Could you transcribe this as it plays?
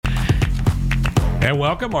And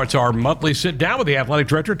welcome. It's our monthly sit down with the athletic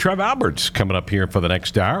director, Trev Alberts, coming up here for the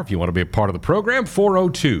next hour. If you want to be a part of the program,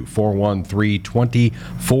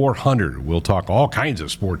 402-413-2400. We'll talk all kinds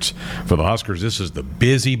of sports for the Huskers. This is the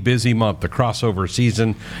busy, busy month, the crossover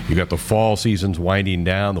season. You got the fall seasons winding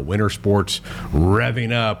down, the winter sports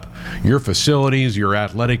revving up. Your facilities, your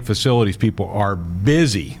athletic facilities, people are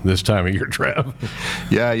busy this time of year, Trev.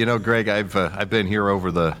 Yeah, you know, Greg, I've been here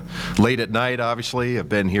over the late at night, obviously. I've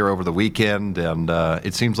been here over the weekend, and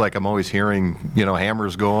it seems like I'm always hearing,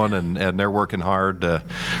 hammers going, and they're working hard.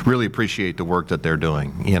 Really appreciate the work that they're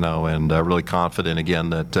doing, and really confident, again,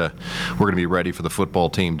 that we're going to be ready for the football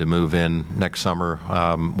team to move in next summer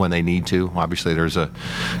when they need to. Obviously, there's a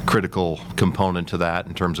critical component to that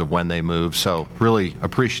in terms of when they move. So really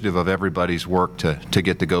appreciative of everybody's work to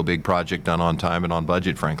get the Go Big project done on time and on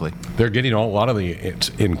budget, frankly. They're getting a lot of it's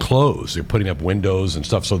enclosed. They're putting up windows and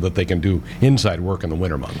stuff so that they can do inside work in the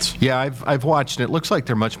winter months. Yeah, I've watched it. It looks like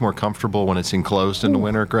they're much more comfortable when it's enclosed in the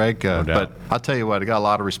winter, Greg. No doubt. But I'll tell you what, I got a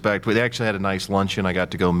lot of respect. We actually had a nice luncheon. I got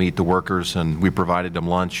to go meet the workers, and we provided them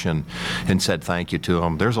lunch and said thank you to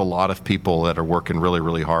them. There's a lot of people that are working really,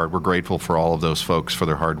 really hard. We're grateful for all of those folks for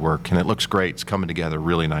their hard work, and it looks great. It's coming together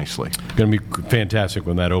really nicely. Going to be fantastic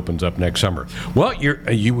when that opens up next summer. Well,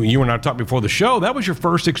 you and I talked before the show. That was your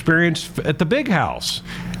first experience at the Big House.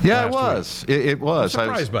 Yeah, it was. It was. I'm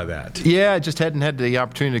surprised by that. Yeah, I just hadn't had the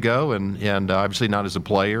opportunity to go, and obviously not as a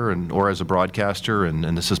player or as a broadcaster,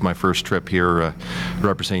 and this is my first trip here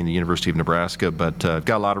representing the University of Nebraska, but I've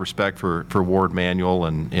got a lot of respect for Ward Manuel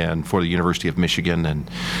and for the University of Michigan, and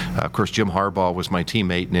of course Jim Harbaugh was my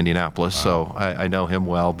teammate in Indianapolis, so I know him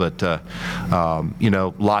well, but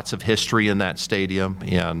lots of history in that stadium,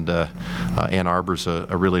 and Ann Arbor's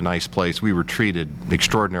a really nice place. We were treated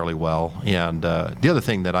extraordinarily well, and the other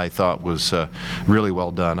thing that I thought was really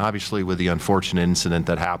well done, obviously with the unfortunate incident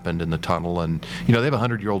that happened in the tunnel, and they have a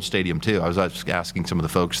 100-year-old stadium too. I was asking some of the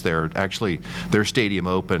folks there, actually their stadium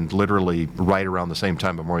opened literally right around the same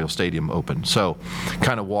time Memorial Stadium opened. So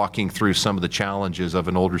kind of walking through some of the challenges of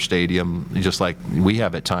an older stadium, just like we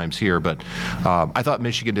have at times here, but I thought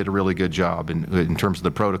Michigan did a really good job in terms of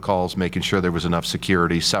the protocols, making sure there was enough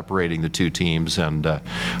security, separating the two teams, and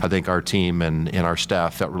I think our team and our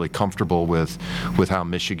staff felt really comfortable with how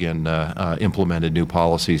Michigan implemented new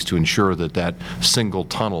policies to ensure that single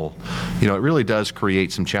tunnel, it really does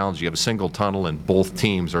create some challenges. You have a single tunnel and both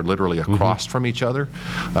teams are literally across from each other.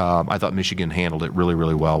 I thought Michigan handled it really,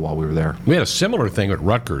 really well while we were there. We had a similar thing at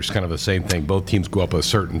Rutgers, kind of the same thing. Both teams go up a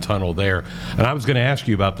certain tunnel there. And I was going to ask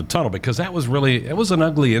you about the tunnel because it was an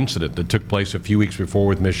ugly incident that took place a few weeks before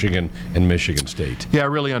with Michigan and Michigan State. Yeah,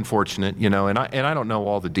 really unfortunate, and I don't know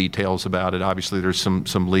all the details about it. Obviously, there's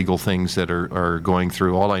some legal things that are going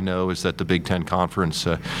through. All I know is that the Big Ten Conference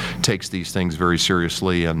takes these things very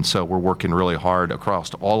seriously, and so we're working really hard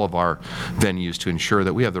across all of our venues to ensure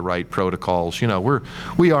that we have the right protocols.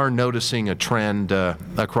 We are noticing a trend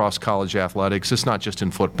across college athletics. It's not just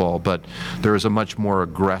in football, but there is a much more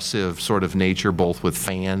aggressive sort of nature, both with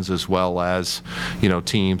fans as well as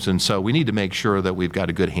teams, and so we need to make sure that we've got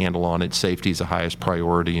a good handle on it. Safety is the highest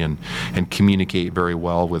priority, and communicate very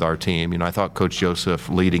well with our team. I thought Coach Joseph,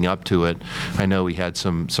 leading up to it, I know he had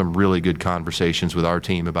some really good conversations with our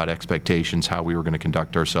team about expectations, how we were going to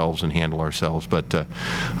conduct ourselves and handle ourselves. But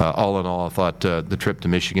all in all, I thought the trip to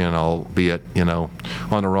Michigan, albeit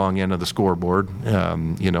on the wrong end of the scoreboard,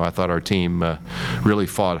 I thought our team really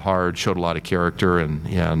fought hard, showed a lot of character,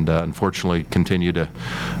 and unfortunately continued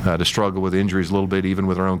to struggle with injuries a little bit, even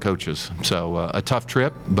with our own coaches. So a tough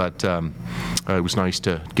trip, but it was nice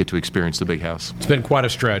to get to experience the Big House. It's been quite a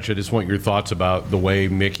stretch. I just want your thoughts about the way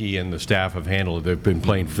Mickey and the staff have handled it. They've been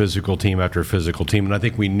playing physical team after physical team, and I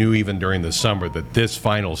think we knew even during the summer that this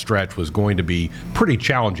final stretch was going to be pretty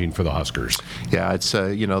challenging for the Huskers. Yeah, it's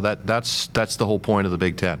that's the whole point of the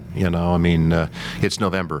Big Ten. It's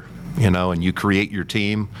November. And you create your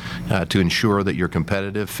team to ensure that you're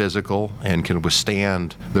competitive, physical, and can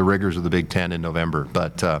withstand the rigors of the Big Ten in November.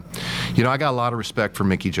 But, I got a lot of respect for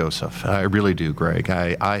Mickey Joseph. I really do, Greg.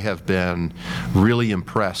 I have been really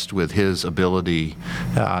impressed with his ability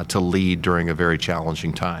to lead during a very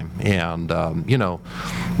challenging time. And,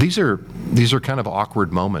 these are kind of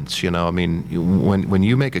awkward moments, when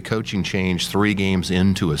you make a coaching change 3 games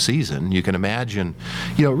into a season, you can imagine,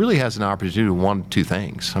 it really has an opportunity to do one of two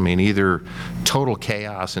things. Either total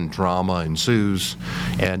chaos and drama ensues,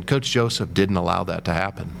 and Coach Joseph didn't allow that to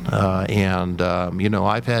happen.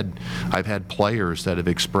 I've had players that have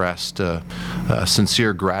expressed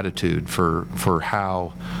sincere gratitude for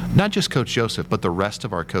how not just Coach Joseph, but the rest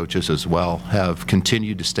of our coaches as well have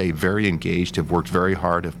continued to stay very engaged, have worked very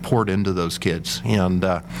hard, have poured into to those kids. And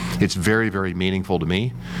it's very, very meaningful to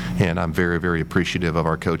me. And I'm very, very appreciative of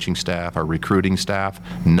our coaching staff, our recruiting staff.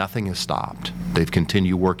 Nothing has stopped. They've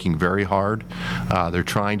continued working very hard. They're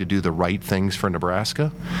trying to do the right things for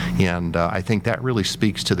Nebraska. And I think that really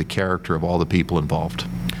speaks to the character of all the people involved.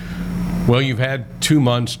 Well, you've had 2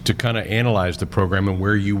 months to kind of analyze the program and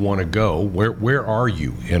where you want to go. Where are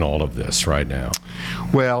you in all of this right now?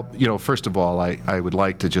 Well, first of all, I would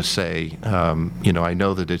like to just say, I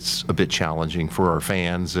know that it's a bit challenging for our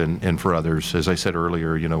fans and for others. As I said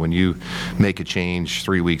earlier, when you make a change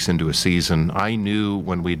 3 weeks into a season, I knew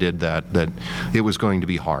when we did that it was going to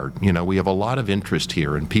be hard. We have a lot of interest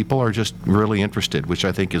here, and people are just really interested, which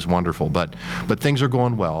I think is wonderful. But things are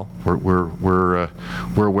going well. We're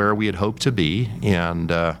where we had hoped to be, and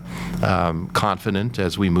confident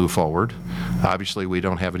as we move forward. Obviously, we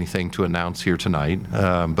don't have anything to announce here tonight,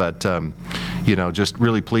 but just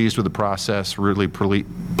really pleased with the process, really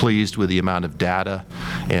pleased with the amount of data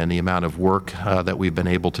and the amount of work that we've been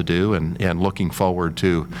able to do, and looking forward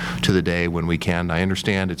to the day when we can. I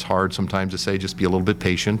understand it's hard sometimes to say just be a little bit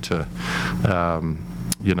patient.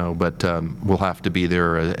 But we'll have to be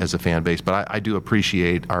there as a fan base. But I do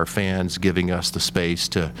appreciate our fans giving us the space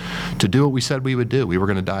to do what we said we would do. We were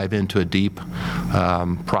going to dive into a deep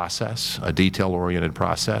process, a detail-oriented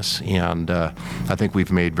process, and I think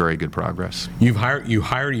we've made very good progress. You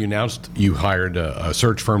announced you hired a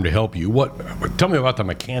search firm to help you. Tell me about the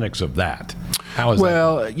mechanics of that. How is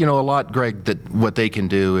that? A lot, Greg, that what they can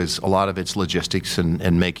do is a lot of it's logistics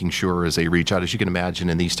and making sure as they reach out. As you can imagine,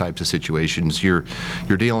 in these types of situations, you're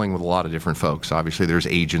dealing with a lot of different folks. Obviously, there's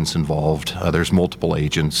agents involved. There's multiple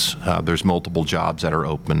agents. There's multiple jobs that are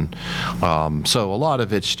open. So a lot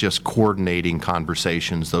of it's just coordinating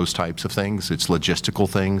conversations, those types of things. It's logistical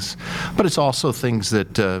things, but it's also things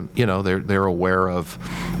that they're aware of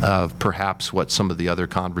perhaps what some of the other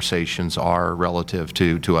conversations are relative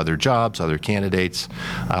to other jobs, other candidates.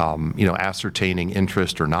 Ascertaining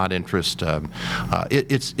interest or not interest.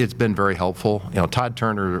 It's been very helpful. Todd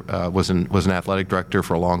Turner was an athletic director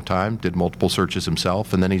for a long time, did multiple searches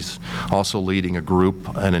himself, and then he's also leading a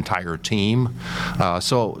group, an entire team.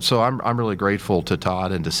 So I'm really grateful to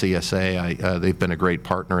Todd and to CSA. They've been a great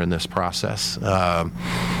partner in this process.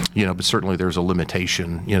 But certainly there's a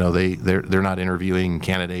limitation. They're not interviewing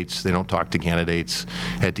candidates. They don't talk to candidates.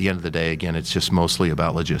 At the end of the day, again, it's just mostly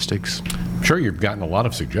about logistics. I'm sure you've gotten a lot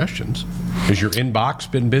of suggestions. Has your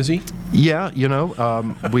inbox been busy? Yeah,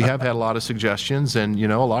 we have had a lot of suggestions, and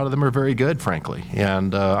a lot of them are very good, frankly,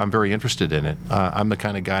 and I'm very interested in it. I'm the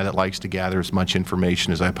kind of guy that likes to gather as much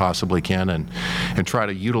information as I possibly can and try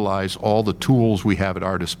to utilize all the tools we have at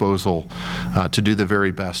our disposal to do the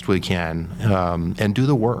very best we can and do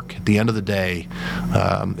the work. At the end of the day,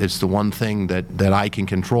 it's the one thing that I can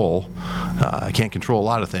control. I can't control a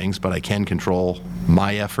lot of things, but I can control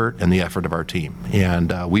my effort and the effort of our team,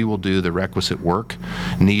 and we will do the requisite work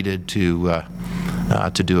needed to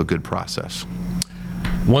do a good process.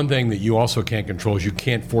 One thing that you also can't control is you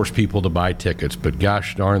can't force people to buy tickets, but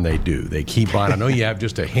gosh darn they do. They keep buying. I know you have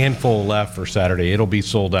just a handful left for Saturday. It'll be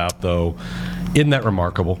sold out, though. Isn't that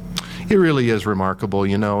remarkable? It really is remarkable,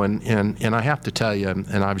 and I have to tell you,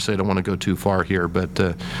 and obviously I don't want to go too far here, but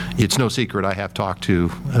it's no secret I have talked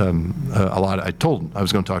to a lot. I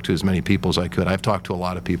was going to talk to as many people as I could. I've talked to a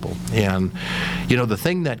lot of people, and the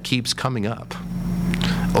thing that keeps coming up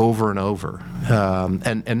over and over,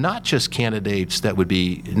 and not just candidates that would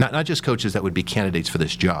be, not just coaches that would be candidates for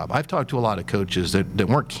this job. I've talked to a lot of coaches that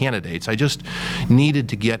weren't candidates. I just needed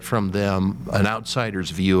to get from them an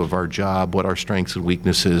outsider's view of our job, what our strengths and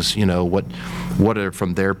weaknesses, what are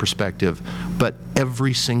from their perspective. But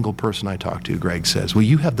every single person I talk to, Greg, says, well,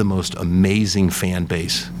 you have the most amazing fan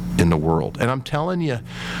base in the world. And I'm telling you,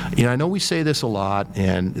 I know we say this a lot,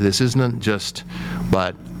 and this isn't just,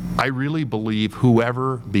 but I really believe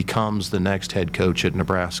whoever becomes the next head coach at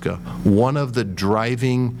Nebraska, one of the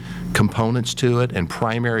driving components to it and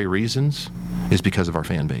primary reasons is because of our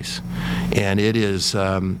fan base. And it is,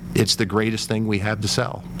 it's the greatest thing we have to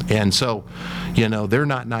sell. And so, they're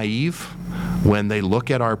not naive when they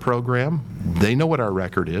look at our program. They know what our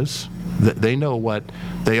record is. They know what,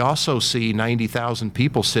 they also see 90,000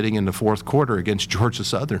 people sitting in the fourth quarter against Georgia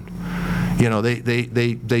Southern.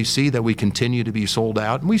 They see that we continue to be sold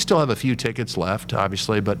out. And we still have a few tickets left,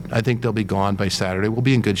 obviously, but I think they'll be gone by Saturday. We'll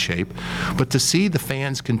be in good shape. But to see the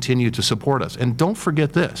fans continue to support us, and don't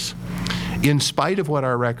forget this, in spite of what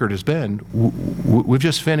our record has been, we've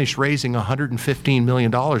just finished raising $115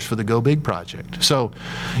 million for the Go Big project. So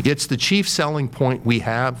it's the chief selling point we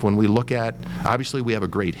have when we look at, obviously we have a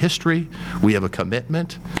great history, we have a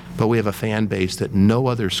commitment, but we have a fan base that no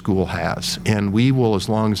other school has. And we will, as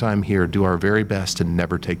long as I'm here, do our very best to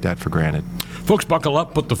never take that for granted. Folks, buckle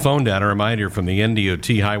up, put the phone down. A reminder from the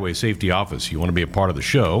NDOT Highway Safety Office. You want to be a part of the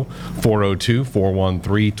show,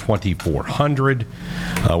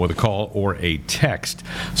 402-413-2400 with a call or a text.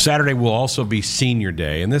 Saturday will also be Senior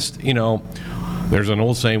Day. And this, there's an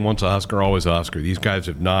old saying, once a Husker, always a Husker. These guys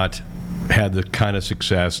have not had the kind of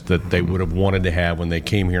success that they would have wanted to have when they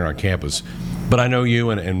came here on campus. But I know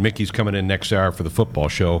you and Mickey's coming in next hour for the football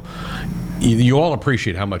show. You all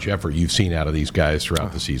appreciate how much effort you've seen out of these guys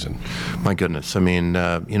throughout the season. My goodness. I mean,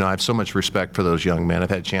 I have so much respect for those young men. I've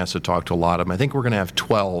had a chance to talk to a lot of them. I think we're going to have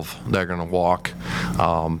 12 that are going to walk.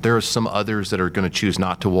 There are some others that are going to choose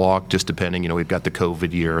not to walk, just depending. We've got the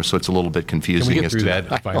COVID year, so it's a little bit confusing. Can we get through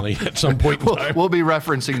that finally at some point in time? We'll be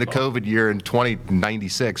referencing the COVID year in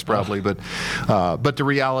 2096 probably, but the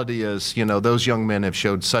reality is, those young men have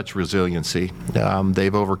showed such resiliency.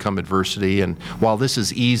 They've overcome adversity, and while this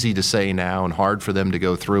is easy to say now and hard for them to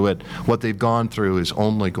go through it, what they've gone through is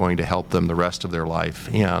only going to help them the rest of their life.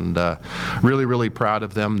 And really, really proud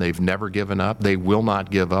of them. They've never given up. They will not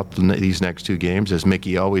give up in these next two games. As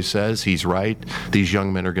Mickey always says, he's right. These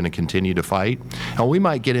young men are going to continue to fight. And we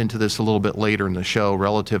might get into this a little bit later in the show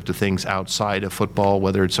relative to things outside of football,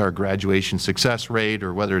 whether it's our graduation success rate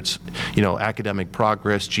or whether it's, academic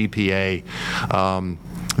progress, GPA.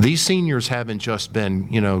 These seniors haven't just been,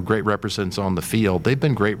 great representatives on the field. They've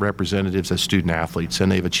been great representatives as student athletes, and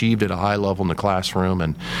they've achieved at a high level in the classroom.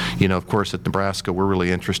 And, of course, at Nebraska, we're really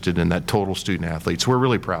interested in that total student athletes. We're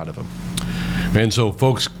really proud of them. And so,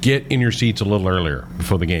 folks, get in your seats a little earlier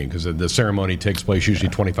before the game, because the ceremony takes place usually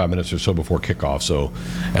 25 minutes or so before kickoff. So,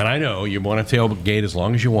 and I know you want to tailgate as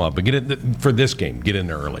long as you want, but for this game, get in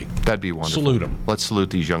there early. That'd be wonderful. Salute them. Let's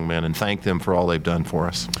salute these young men and thank them for all they've done for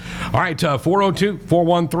us. All right,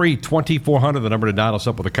 402-413-2400, the number to dial us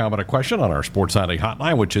up with a comment or question on our Sports Sunday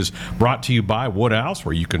hotline, which is brought to you by Woodhouse,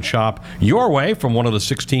 where you can shop your way from one of the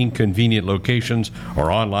 16 convenient locations or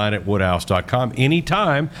online at woodhouse.com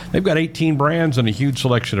anytime. They've got 18 brands and a huge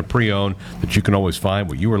selection of pre-owned that you can always find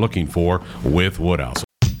what you are looking for with Woodhouse.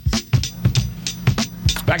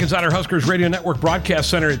 Back inside our Huskers Radio Network Broadcast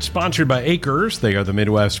Center, it's sponsored by Acres. They are the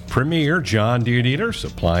Midwest premier John Deere dealer,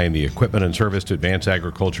 supplying the equipment and service to advance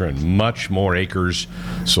agriculture and much more. Acres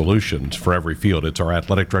solutions for every field. It's our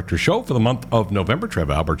athletic director show for the month of November. Trev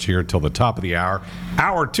Albert's here till the top of the hour.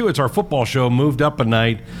 Hour 2, it's our football show, moved up a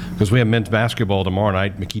night because we have men's basketball tomorrow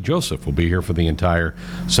night. Mickey Joseph will be here for the entire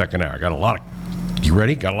second hour. You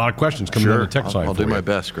ready? Got a lot of questions coming on the text line. I'll do my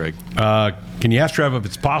best, Greg. Can you ask Trev if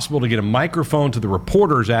it's possible to get a microphone to the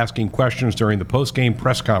reporters asking questions during the post-game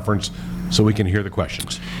press conference so we can hear the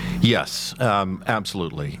questions? Yes,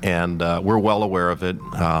 absolutely. And we're well aware of it.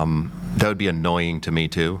 That would be annoying to me,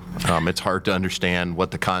 too. It's hard to understand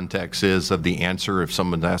what the context is of the answer. If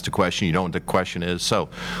someone asked a question, you don't know what the question is. So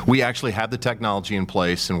we actually have the technology in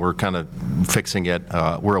place, and we're kind of fixing it.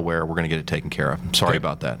 We're aware. We're going to get it taken care of. Sorry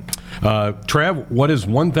about that. Trev, what is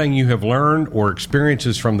one thing you have learned or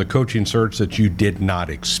experiences from the coaching search that you did not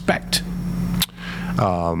expect?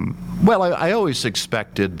 Well, I always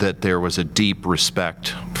expected that there was a deep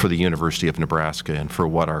respect for the University of Nebraska and for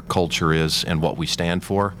what our culture is and what we stand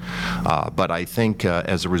for. But I think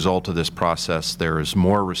as a result of this process, there is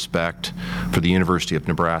more respect for the University of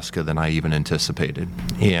Nebraska than I even anticipated.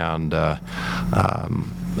 And, there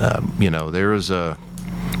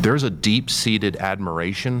is a deep-seated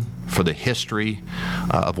admiration for the history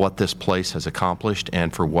of what this place has accomplished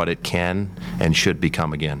and for what it can and should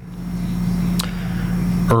become again.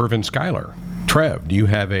 Irv and Schuyler. Trev, do you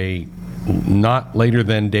have a not later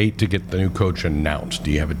than date to get the new coach announced?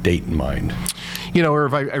 Do you have a date in mind?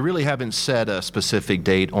 Irv, I really haven't set a specific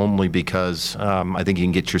date only because I think you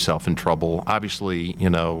can get yourself in trouble. Obviously,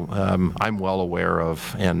 I'm well aware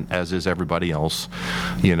of, and as is everybody else,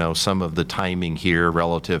 some of the timing here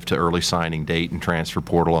relative to early signing date and transfer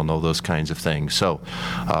portal and all those kinds of things. So,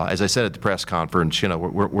 as I said at the press conference,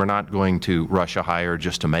 we're not going to rush a hire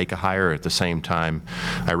just to make a hire. At the same time,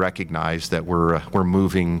 I recognize that we're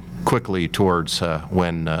moving quickly towards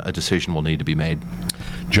when a decision will need to be made.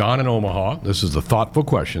 John in Omaha, this is a thoughtful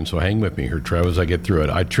question, so hang with me here, Trev, as I get through it.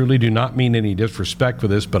 I truly do not mean any disrespect for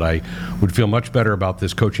this, but I would feel much better about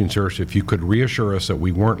this coaching search if you could reassure us that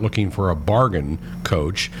we weren't looking for a bargain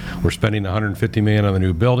coach. We're spending $150 million on the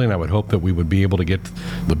new building. I would hope that we would be able to get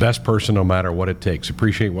the best person no matter what it takes.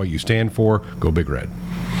 Appreciate what you stand for. Go Big Red.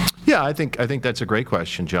 Yeah, I think that's a great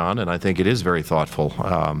question, John, and I think it is very thoughtful.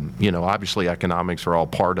 Obviously economics are all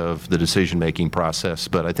part of the decision-making process,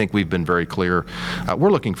 but I think we've been very clear.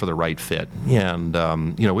 We're looking for the right fit, and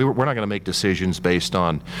we're not going to make decisions based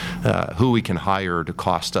on who we can hire to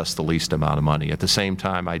cost us the least amount of money. At the same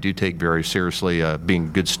time, I do take very seriously being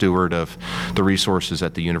a good steward of the resources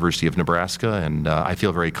at the University of Nebraska, and I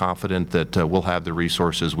feel very confident that we'll have the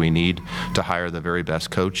resources we need to hire the very best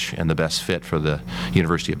coach and the best fit for the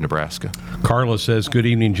University of Nebraska. Carla says, good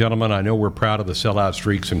evening, gentlemen. I know we're proud of the sellout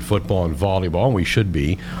streaks in football and volleyball, and we should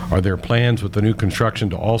be. Are there plans with the new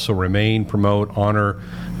construction to also remain, promote, honor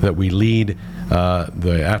that we lead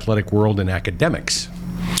the athletic world in academics?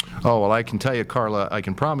 Oh, well, I can tell you, Carla, I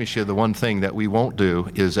can promise you the one thing that we won't do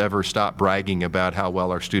is ever stop bragging about how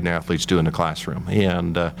well our student athletes do in the classroom.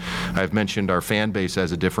 And I've mentioned our fan base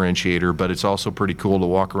as a differentiator, but it's also pretty cool to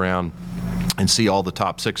walk around and see all the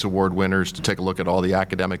top 6 award winners, to take a look at all the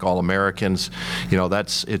academic All-Americans.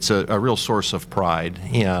 It's a real source of pride,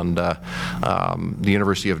 and the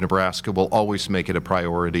University of Nebraska will always make it a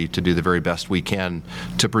priority to do the very best we can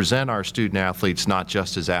to present our student athletes not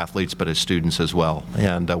just as athletes but as students as well,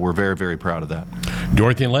 and we're very, very proud of that.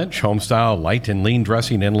 Dorothy and Lynch, homestyle, light and lean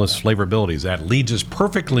dressing, endless flavorabilities. That leads us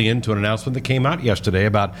perfectly into an announcement that came out yesterday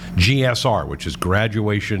about GSR, which is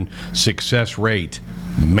graduation success rate.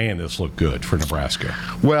 Man, this looked good for Nebraska.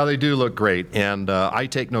 Well, they do look great, and I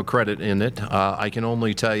take no credit in it. I can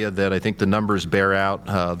only tell you that I think the numbers bear out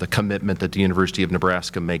the commitment that the University of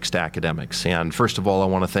Nebraska makes to academics. And first of all, I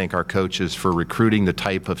want to thank our coaches for recruiting the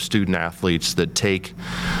type of student athletes that take,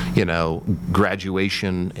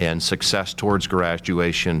 graduation and success towards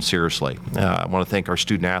graduation seriously. I want to thank our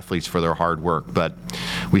student athletes for their hard work. But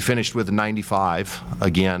we finished with a 95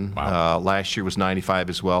 again. Wow. Last year was 95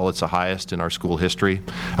 as well. It's the highest in our school history.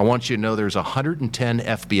 I want you to know there's 110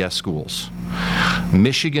 FBS schools.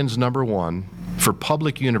 Michigan's #1. For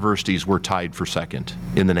public universities, we're tied for 2nd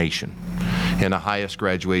in the nation and the highest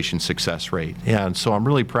graduation success rate. And so I'm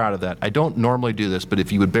really proud of that. I don't normally do this, but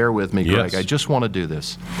if you would bear with me, Greg, yes. I just want to do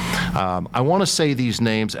this. I want to say these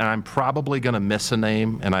names, and I'm probably going to miss a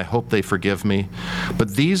name, and I hope they forgive me.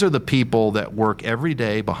 But these are the people that work every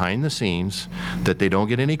day behind the scenes, that they don't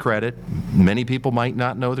get any credit. Many people might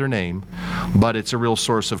not know their name, but it's a real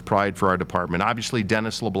source of pride for our department. Obviously,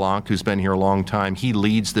 Dennis LeBlanc, who's been here a long time, he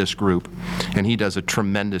leads this group, and he does a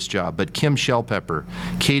tremendous job. But Kim Shellpepper,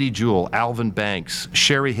 Katie Jewell, Alvin Banks,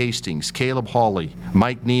 Sherry Hastings, Caleb Hawley,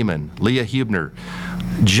 Mike Neiman, Leah Hubner,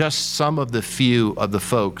 just some of the few of the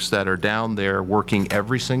folks that are down there working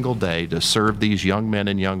every single day to serve these young men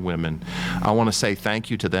and young women. I want to say thank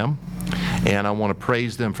you to them, and I want to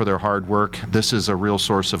praise them for their hard work. This is a real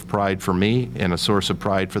source of pride for me and a source of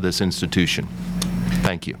pride for this institution.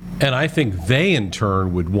 Thank you. And I think they, in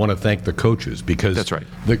turn, would want to thank the coaches, because that's right.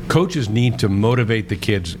 The coaches need to motivate the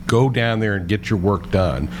kids. Go down there and get your work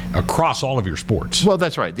done across all of your sports. Well,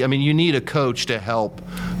 that's right. I mean, you need a coach to help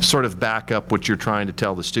sort of back up what you're trying to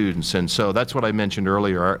tell the students. And so that's what I mentioned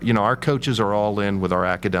earlier. Our coaches are all in with our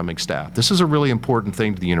academic staff. This is a really important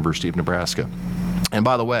thing to the University of Nebraska. And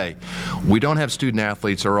by the way, we don't have student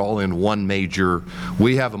athletes are all in one major.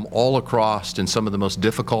 We have them all across in some of the most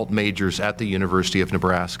difficult majors at the University of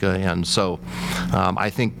Nebraska. And so I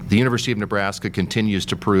think the University of Nebraska continues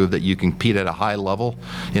to prove that you can compete at a high level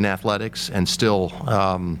in athletics and still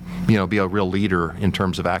be a real leader in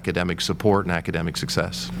terms of academic support and academic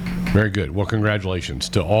success. Very good. Well, congratulations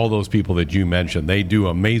to all those people that you mentioned. They do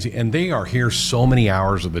amazing, and they are here so many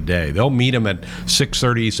hours of the day. They'll meet them at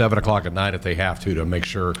 6:30, 7 o'clock at night if they have to make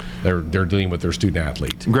sure they're dealing with their student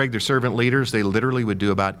athlete. Greg, they're servant leaders. They literally would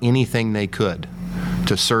do about anything they could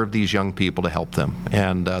to serve these young people, to help them.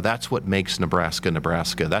 And that's what makes Nebraska,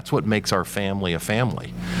 Nebraska. That's what makes our family a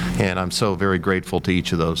family. And I'm so very grateful to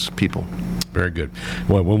each of those people. Very good.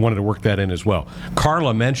 Well, we wanted to work that in as well.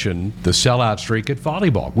 Carla mentioned the sellout streak at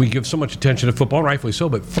volleyball. We give so much attention to football, rightfully so,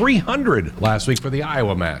 but 300 last week for the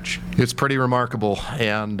Iowa match. It's pretty remarkable.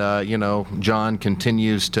 And, John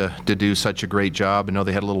continues to do such a great job. I know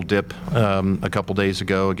they had a little dip a couple days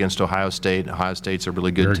ago against Ohio State. Ohio State's a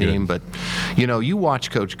really good team. But, you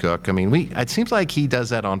watch Coach Cook. I mean, it seems like he does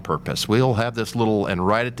that on purpose. We'll have this little, and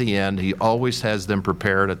right at the end, he always has them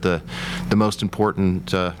prepared at the most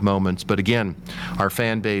important moments. But again, our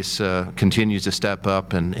fan base continues to step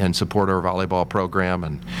up and support our volleyball program,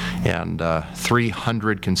 and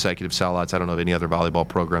 300 consecutive sellouts. I don't know of any other volleyball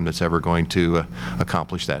program that's ever going to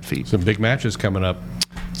accomplish that feat. Some big matches coming up.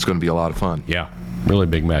 It's going to be a lot of fun. Yeah. Really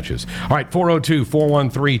big matches. All right,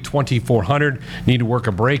 402-413-2400. Need to work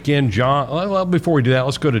a break in. John, well, before we do that,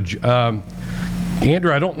 let's go to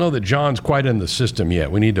Andrew, I don't know that John's quite in the system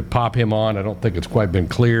yet. We need to pop him on. I don't think it's quite been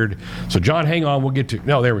cleared. So, John, hang on. We'll get to...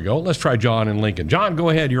 No, there we go. Let's try John in Lincoln. John, go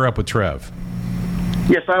ahead. You're up with Trev.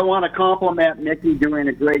 Yes, I want to compliment Mickey doing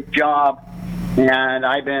a great job. And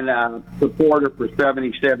I've been a supporter for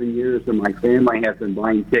 77 years, and my family has been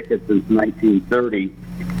buying tickets since 1930.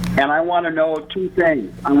 And I want to know two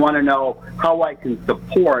things. I want to know how I can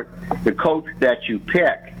support the coach that you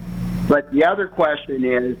pick. But the other question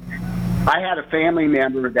is, I had a family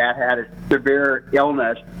member that had a severe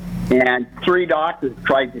illness, and 3 doctors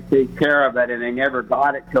tried to take care of it, and they never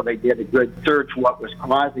got it till they did a good search what was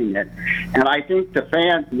causing it. And I think the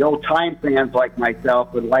fans, the old-time fans like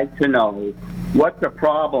myself, would like to know what the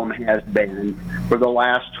problem has been for the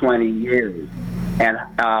last 20 years. And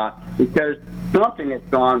because something has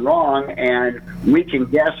gone wrong, and we can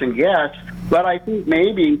guess and guess, but I think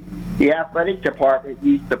maybe the athletic department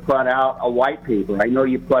needs to put out a white paper. I know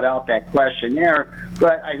you put out that questionnaire,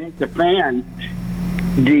 but I think the fans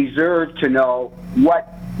deserve to know what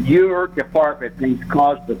your department thinks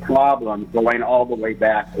caused the problem going all the way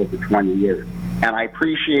back over 20 years. And I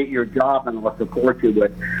appreciate your job, and I'll support you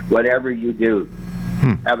with whatever you do.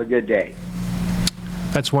 Have a good day.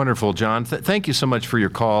 That's wonderful, John. Thank you so much for your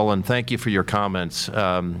call, and thank you for your comments.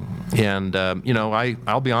 I'll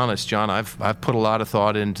be honest, John, I've put a lot of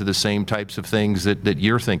thought into the same types of things that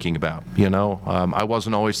you're thinking about. I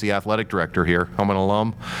wasn't always the athletic director here. I'm an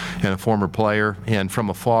alum and a former player, and from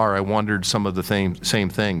afar, I wondered some of the same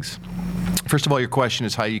things. First of all, your question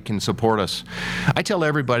is how you can support us. I tell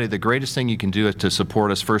everybody the greatest thing you can do to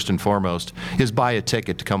support us, first and foremost, is buy a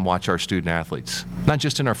ticket to come watch our student athletes, not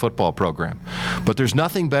just in our football program. But there's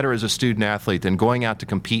nothing better as a student athlete than going out to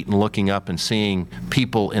compete and looking up and seeing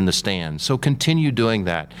people in the stands. So continue doing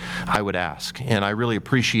that, I would ask. And I really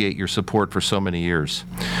appreciate your support for so many years.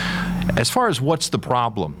 As far as what's the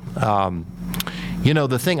problem,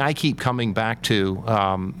 the thing I keep coming back to,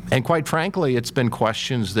 and quite frankly, it's been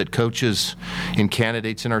questions that coaches and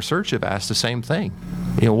candidates in our search have asked the same thing.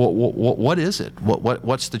 What is it?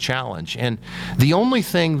 What's the challenge? And the only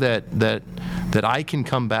thing that I can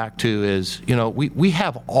come back to is, we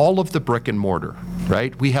have all of the brick and mortar,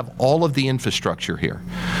 right? We have all of the infrastructure here.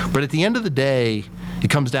 But at the end of the day, it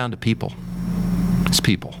comes down to people. It's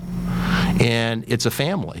people. And it's a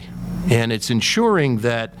family. And it's ensuring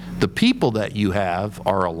that the people that you have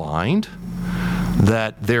are aligned,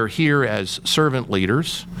 that they're here as servant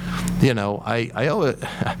leaders. I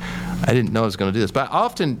didn't know I was going to do this, but I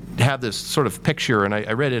often have this sort of picture, and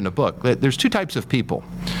I read it in a book. There's 2 types of people.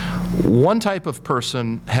 One type of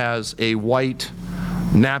person has a white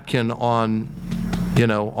napkin on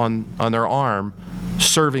their arm,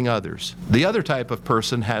 serving others. The other type of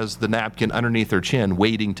person has the napkin underneath their chin,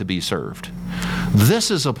 waiting to be served.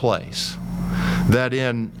 This is a place that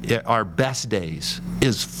in our best days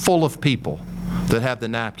is full of people that have the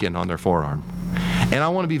napkin on their forearm. And I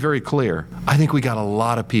want to be very clear. I think we got a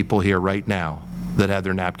lot of people here right now that have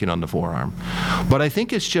their napkin on the forearm. But I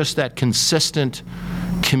think it's just that consistent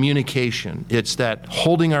communication. It's that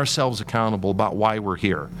holding ourselves accountable about why we're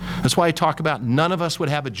here. That's why I talk about none of us would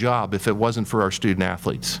have a job if it wasn't for our student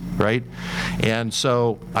athletes, right? And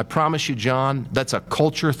so I promise you, John, that's a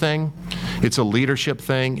culture thing. It's a leadership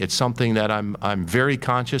thing. It's something that I'm very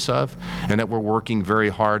conscious of, and that we're working very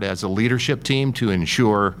hard as a leadership team to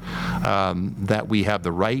ensure that we have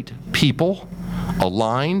the right people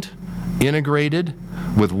aligned, integrated,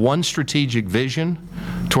 with one strategic vision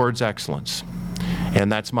towards excellence. And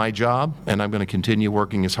that's my job, and I'm going to continue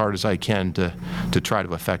working as hard as I can to try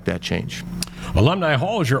to affect that change. Alumni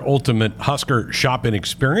Hall is your ultimate Husker shopping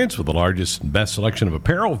experience with the largest and best selection of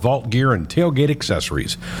apparel, vault gear, and tailgate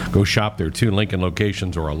accessories. Go shop their 2 Lincoln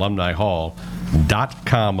locations or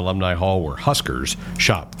alumnihall.com. Alumni Hall, where Huskers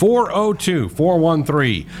shop.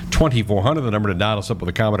 402-413-2400, the number to dial us up with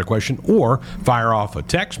a comment or question, or fire off a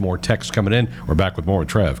text. More texts coming in. We're back with more with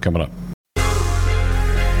Trev coming up.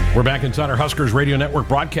 We're back inside our Huskers Radio Network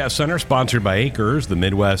Broadcast Center, sponsored by Acres, the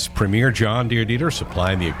Midwest's premier John Deere dealer,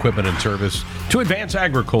 supplying the equipment and service to advance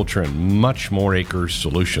agriculture and much more. Acres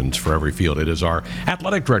solutions for every field. It is our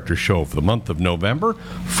athletic director show for the month of November.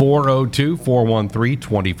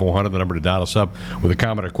 402-413-2400, the number to dial us up with a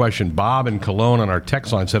comment or question. Bob in Cologne on our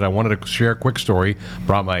text line said, I wanted to share a quick story.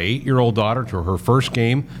 Brought my 8-year-old daughter to her first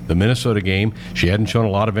game, the Minnesota game. She hadn't shown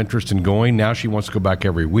a lot of interest in going. Now she wants to go back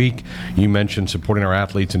every week. You mentioned supporting our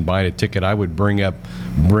athletes and buying a ticket. I would bring a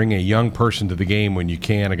young person to the game when you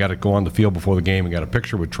can. I got to go on the field before the game and got a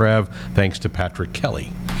picture with Trev, thanks to Patrick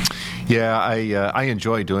Kelly. Yeah, I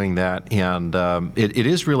enjoy doing that, and it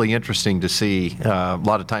is really interesting to see. A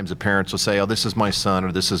lot of times the parents will say, "Oh, this is my son,"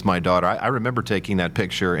 or "This is my daughter." I remember taking that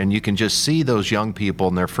picture, and you can just see those young people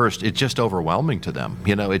in their first. It's just overwhelming to them.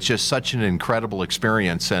 It's just such an incredible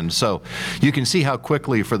experience, and so you can see how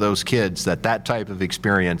quickly for those kids that type of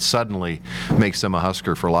experience suddenly makes them a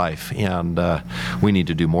Husker for life, and we need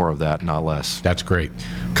to do more of that, not less. That's great.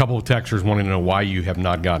 A couple of texters wanting to know why you have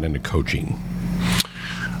not gotten into coaching.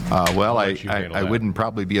 Well, I wouldn't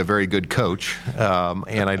probably be a very good coach,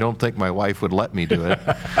 and I don't think my wife would let me do it.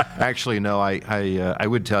 Actually, no, I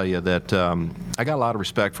would tell you that I got a lot of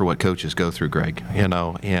respect for what coaches go through, Greg,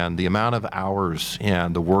 and the amount of hours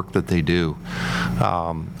and the work that they do.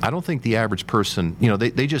 I don't think the average person,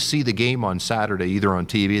 they just see the game on Saturday, either on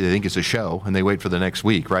TV, they think it's a show, and they wait for the next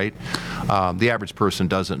week, right? The average person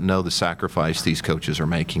doesn't know the sacrifice these coaches are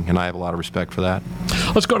making, and I have a lot of respect for that.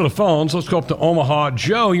 Let's go to the phones. Let's go up to Omaha.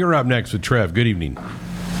 Joe, you're up next with Trev. Good evening.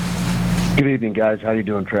 Good evening, guys. How you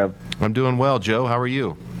doing, Trev? I'm doing well, Joe. How are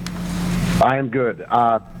you? I am good.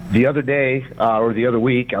 The other day, or the other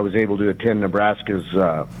week, I was able to attend Nebraska's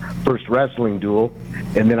first wrestling duel,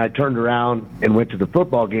 and then I turned around and went to the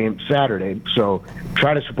football game Saturday. So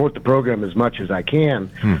try to support the program as much as I can.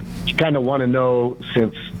 You kind of want to know,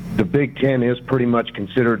 since the Big Ten is pretty much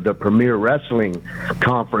considered the premier wrestling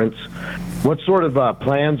conference, what sort of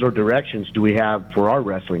plans or directions do we have for our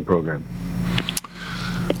wrestling program?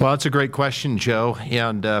 Well, that's a great question, Joe.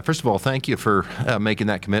 And first of all, thank you for making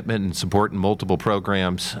that commitment and supporting multiple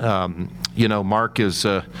programs. Mark has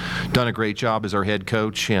done a great job as our head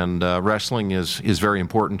coach, and wrestling is very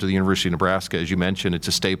important to the University of Nebraska. As you mentioned, it's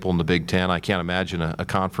a staple in the Big Ten. I can't imagine a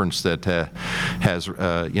conference that has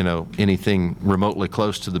anything remotely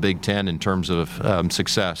close to the Big Ten in terms of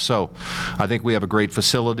success. So I think we have a great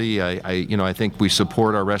facility. I think we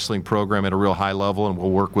support our wrestling program at a real high level, and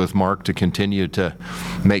we'll work with Mark to continue to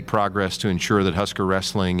make progress to ensure that Husker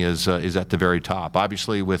wrestling is at the very top.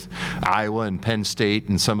 Obviously, with Iowa and Penn State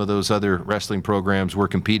and some of those other wrestling programs, we're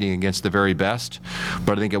competing against the very best.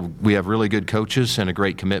 But I think we have really good coaches and a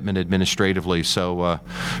great commitment administratively. So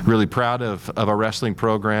really proud of our wrestling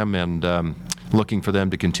program, and looking for them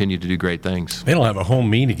to continue to do great things. They don't have a home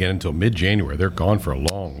meet again until mid-January. They're gone for a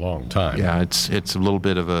long, long time. Yeah, it's a little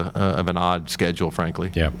bit of an odd schedule,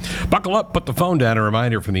 frankly. Yeah. Buckle up, put the phone down. A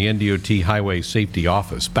reminder from the NDOT Highway Safety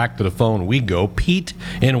Office. Back to the phone we go. Pete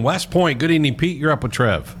in West Point. Good evening, Pete. You're up with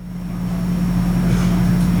Trev.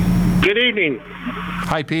 Good evening.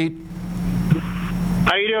 Hi, Pete.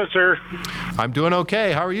 How you doing, sir? I'm doing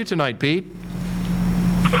okay. How are you tonight, Pete?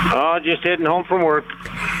 Just heading home from work.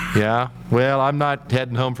 Yeah. Well, I'm not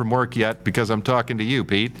heading home from work yet because I'm talking to you,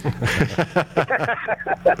 Pete. Hey,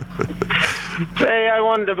 I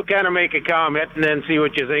wanted to kind of make a comment and then see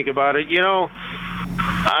what you think about it.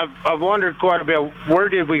 I've wondered quite a bit, where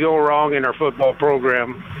did we go wrong in our football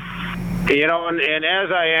program? And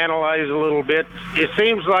as I analyze a little bit, it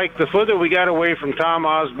seems like the further we got away from Tom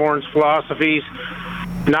Osborne's philosophies,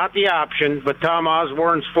 not the option, but Tom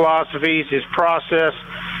Osborne's philosophies, his process,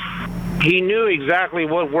 he knew exactly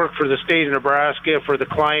what worked for the state of Nebraska, for the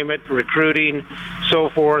climate, recruiting,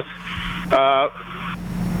 so forth.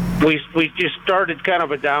 We just started kind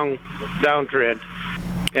of a downtrend.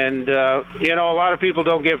 And, a lot of people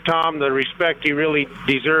don't give Tom the respect he really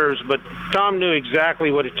deserves, but Tom knew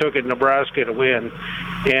exactly what it took in Nebraska to win,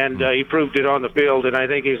 and he proved it on the field, and I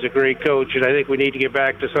think he's a great coach, and I think we need to get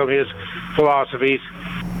back to some of his philosophies.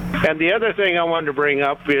 And the other thing I wanted to bring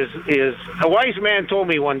up is a wise man told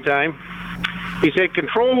me one time, he said,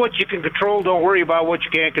 control what you can control, don't worry about what you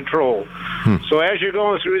can't control. So as you're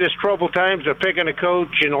going through this troubled times of picking a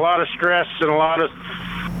coach and a lot of stress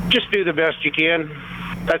and just do the best you can.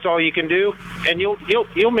 That's all you can do, and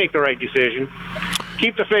you'll make the right decision.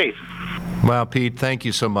 Keep the faith. Well, Pete, thank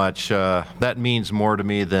you so much. That means more to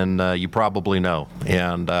me than you probably know.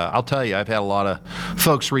 And I'll tell you, I've had a lot of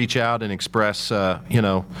folks reach out and express,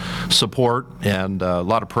 support and a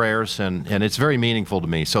lot of prayers, and it's very meaningful to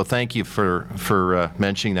me. So thank you for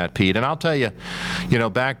mentioning that, Pete. And I'll tell you,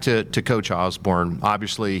 back to Coach Osborne.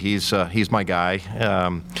 Obviously, he's my guy.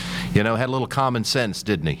 Had a little common sense,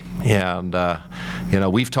 didn't he? And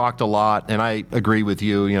we've talked a lot, and I agree with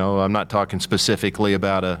you. I'm not talking specifically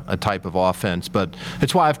about a type of offense, but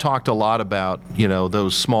it's why I've talked a lot about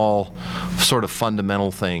those small sort of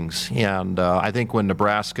fundamental things. And I think when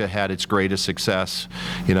Nebraska had its greatest success,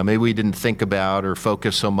 maybe we didn't think about or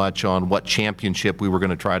focus so much on what championship we were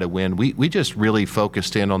going to try to win. We just really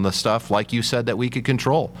focused in on the stuff, like you said, that we could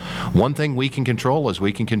control. One thing we can control is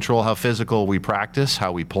we can control how physical we practice,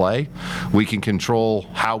 how we play. We can control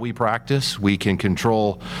how we practice. We can control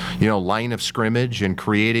control, line of scrimmage and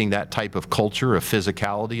creating that type of culture of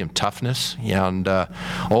physicality and toughness. And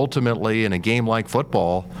ultimately, in a game like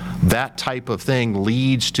football, that type of thing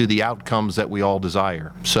leads to the outcomes that we all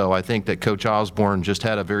desire. So I think that Coach Osborne just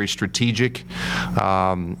had a very strategic,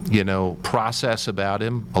 process about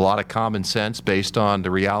him, a lot of common sense based on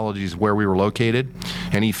the realities where we were located,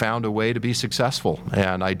 and he found a way to be successful.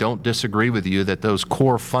 And I don't disagree with you that those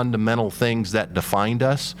core fundamental things that defined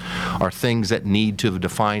us are things that need to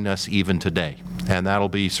define us even today. And that'll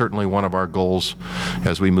be certainly one of our goals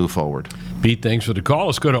as we move forward. Pete, thanks for the call.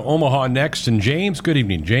 Let's go to Omaha next. And James, good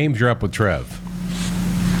evening. James, you're up with Trev.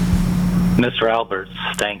 Mr. Alberts,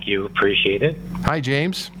 thank you. Appreciate it. Hi,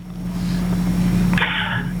 James.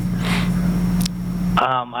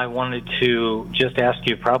 I wanted to just ask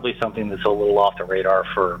you probably something that's a little off the radar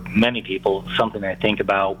for many people, something I think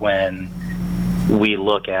about when we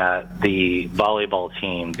look at the volleyball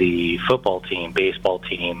team, the football team, baseball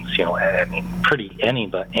teams, any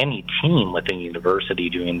team within the university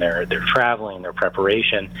doing their traveling, their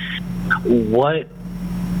preparation. What,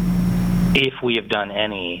 if we have done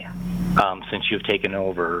any, since you've taken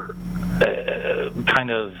over, kind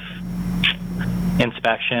of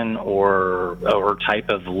inspection or type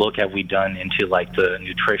of look have we done into like the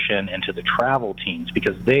nutrition, into the travel teams?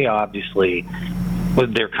 Because they obviously,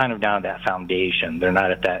 they're kind of down at that foundation. They're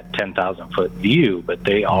not at that 10,000-foot view, but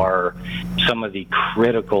they are some of the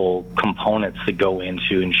critical components that go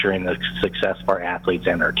into ensuring the success of our athletes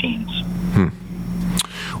and our teams.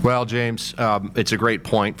 Well, James, it's a great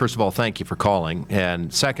point. First of all, thank you for calling.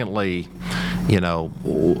 And secondly,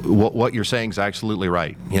 what you're saying is absolutely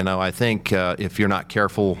right. I think if you're not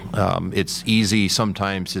careful, it's easy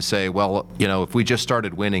sometimes to say, well, if we just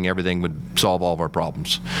started winning, everything would solve all of our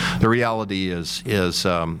problems. The reality is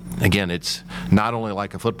again, it's not only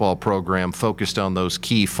like a football program focused on those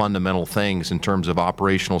key fundamental things in terms of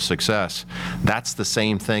operational success. That's the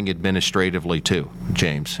same thing administratively too,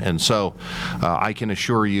 James. And so I can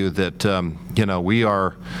assure you that we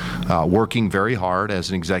are working very hard as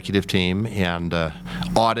an executive team, and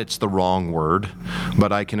audit's the wrong word,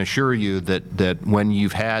 but I can assure you that when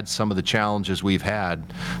you've had some of the challenges we've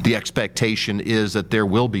had, the expectation is that there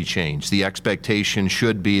will be change. The expectation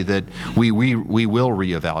should be that we will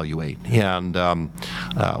reevaluate, and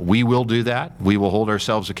we will do that. We will hold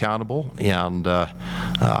ourselves accountable, and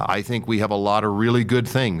I think we have a lot of really good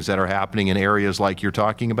things that are happening in areas like you're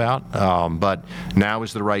talking about, but now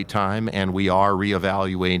is the right time, and we are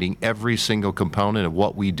reevaluating every single component of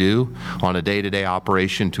what we do on a day-to-day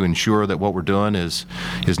operation to ensure that what we're doing is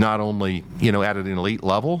not only at an elite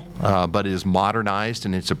level, but is modernized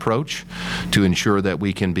in its approach to ensure that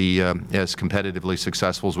we can be as competitively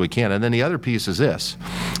successful as we can. And then the other piece is this.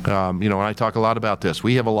 And I talk a lot about this.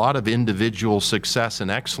 We have a lot of individual success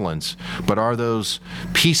and excellence, but are those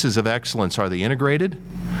pieces of excellence, are they integrated?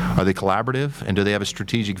 Are they collaborative? And do they have a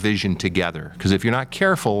strategic vision together? Because if you're not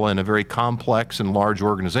careful in a very complex and large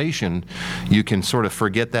organization, you can sort of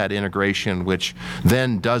forget that integration, which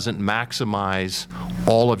then doesn't maximize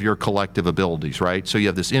all of your collective abilities, right? So you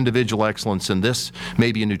have this individual excellence in this,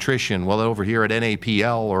 maybe in nutrition. Well, over here at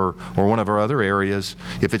NAPL or one of our other areas,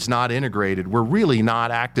 if it's not integrated, we're really not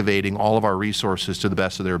activating all of our resources to the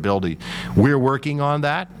best of their ability. We're working on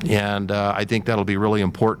that, and I think that'll be really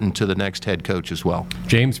important to the next head coach as well.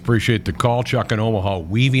 James, appreciate the call. Chuck in Omaha,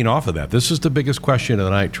 weaving off of that. This is the biggest question of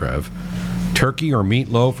the night, Trev. Turkey or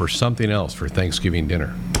meatloaf or something else for Thanksgiving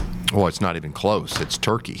dinner? Well, it's not even close. It's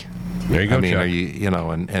turkey. There you go, I mean, Chuck. are you,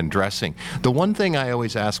 and dressing. The one thing I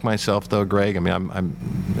always ask myself, though, Greg, I mean,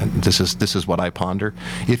 this is what I ponder.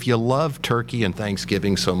 If you love turkey and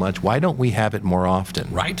Thanksgiving so much, why don't we have it more often?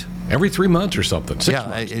 Right? Every 3 months or something. 6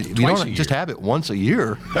 months. You don't just have it once a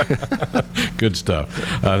year. Good stuff.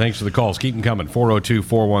 Thanks for the calls. Keep them coming.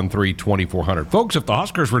 402-413-2400. Folks, if the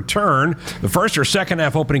Huskers return the first or second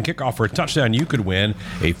half opening kickoff for a touchdown, you could win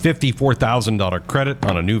a $54,000 credit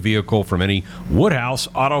on a new vehicle from any Woodhouse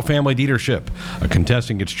Auto Family dealership. A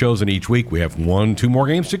contestant gets chosen each week. We have 2 more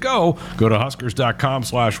games to go. Go to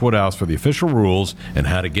Huskers.com/Woodhouse for the official rules and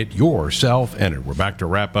how to get yourself entered. We're back to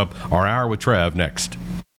wrap up our hour with Trev next.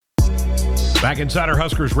 Back inside our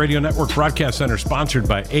Huskers Radio Network Broadcast Center, sponsored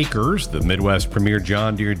by Acres, the Midwest premier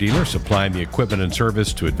John Deere dealer, supplying the equipment and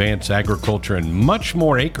service to advance agriculture and much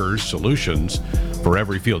more. Acres solutions for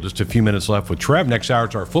every field. Just a few minutes left with Trev. Next hour,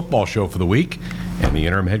 it's our football show for the week. And the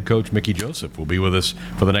interim head coach, Mickey Joseph, will be with us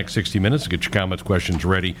for the next 60 minutes to get your comments, questions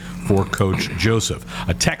ready for Coach Joseph.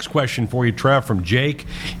 A text question for you, Trev, from Jake.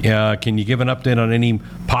 Can you give an update on any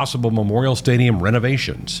possible Memorial Stadium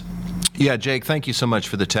renovations? Yeah, Jake, thank you so much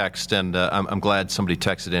for the text, and I'm glad somebody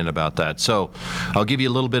texted in about that. So I'll give you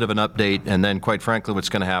a little bit of an update, and then, quite frankly, what's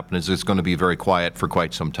going to happen is it's going to be very quiet for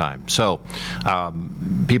quite some time. So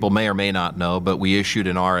people may or may not know, but we issued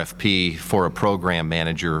an RFP for a program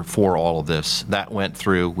manager for all of this. That went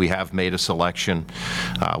through. We have made a selection.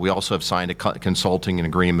 We also have signed a consulting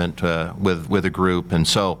agreement with a group, and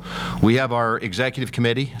so we have our executive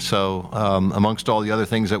committee. So amongst all the other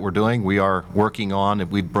things that we're doing, we are working on,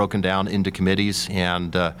 we've broken down into committees,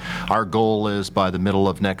 and our goal is by the middle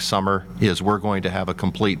of next summer is we're going to have a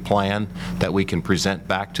complete plan that we can present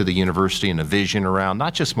back to the university and a vision around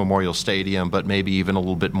not just Memorial Stadium, but maybe even a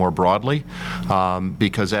little bit more broadly,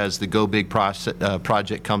 because as the Go Big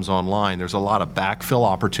project comes online, there's a lot of backfill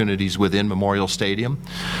opportunities within Memorial Stadium.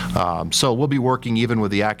 So we'll be working even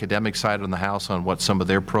with the academic side of the house on what some of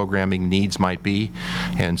their programming needs might be,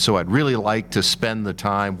 and so I'd really like to spend the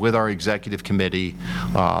time with our executive committee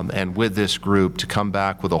and with this group to come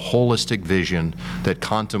back with a holistic vision that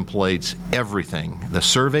contemplates everything. The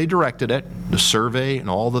survey directed it, the survey and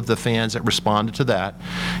all of the fans that responded to that,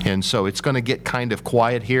 and so it's going to get kind of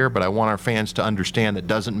quiet here, but I want our fans to understand that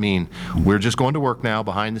doesn't mean we're just going to work now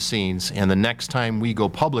behind the scenes, and the next time we go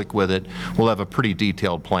public with it, we'll have a pretty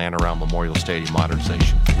detailed plan around Memorial Stadium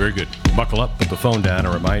modernization. Very good. Buckle up, put the phone down.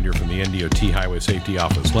 A reminder from the NDOT Highway Safety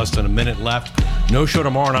Office. Less than a minute left. No show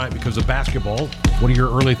tomorrow night because of basketball. What are your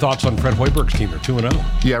early thoughts on Fred Hoiberg's team? They're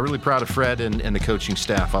 2-0. Yeah, really proud of Fred and the coaching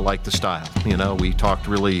staff. I like the style. You know, we talked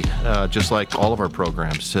really just like all of our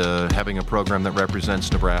programs, having a program that represents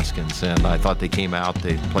Nebraskans, and I thought they came out.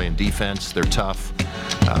 They play in defense. They're tough.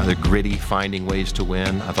 They're gritty, finding ways to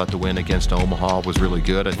win. I thought the win against Omaha was really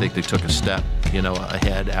good. I think they took a step,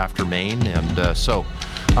 ahead after Maine, and so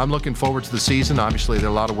I'm looking forward to the season. Obviously, there's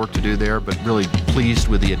a lot of work to do there, but really pleased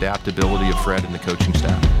with the adaptability of Fred and the coaching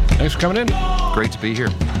staff. Thanks for coming in. Great to be here.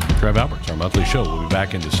 Trev Alberts, our monthly show. We'll be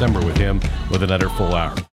back in December with him with another full hour.